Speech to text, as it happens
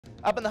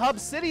Up in the Hub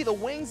City, the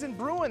Wings and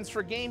Bruins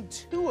for Game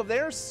 2 of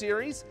their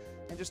series.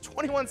 And just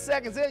 21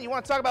 seconds in, you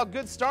want to talk about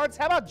good starts?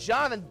 How about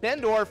Jonathan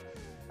Bendorf?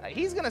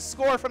 He's going to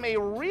score from a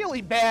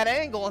really bad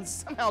angle and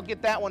somehow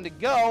get that one to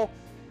go.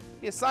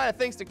 Be a sign of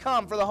things to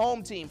come for the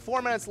home team.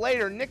 4 minutes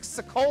later, Nick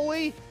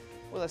Sicoli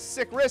with a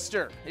sick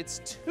wrister. It's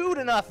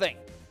 2-0.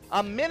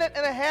 A minute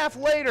and a half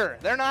later,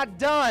 they're not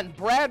done.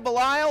 Brad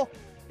Belisle,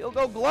 he'll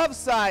go glove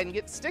side and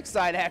get stick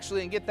side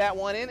actually and get that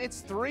one in.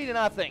 It's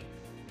 3-0.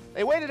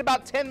 They waited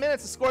about 10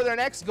 minutes to score their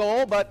next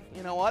goal, but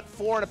you know what?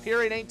 4 in a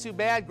period ain't too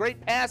bad. Great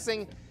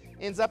passing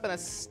ends up in a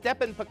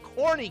Stepan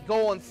Picorni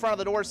goal in front of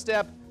the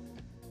doorstep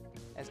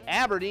as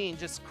Aberdeen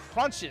just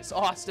crunches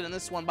Austin in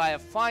this one by a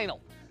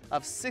final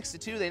of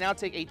 6-2. They now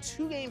take a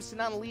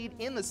 2-0 lead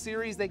in the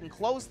series. They can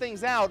close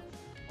things out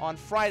on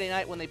Friday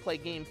night when they play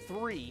Game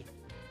 3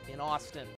 in Austin.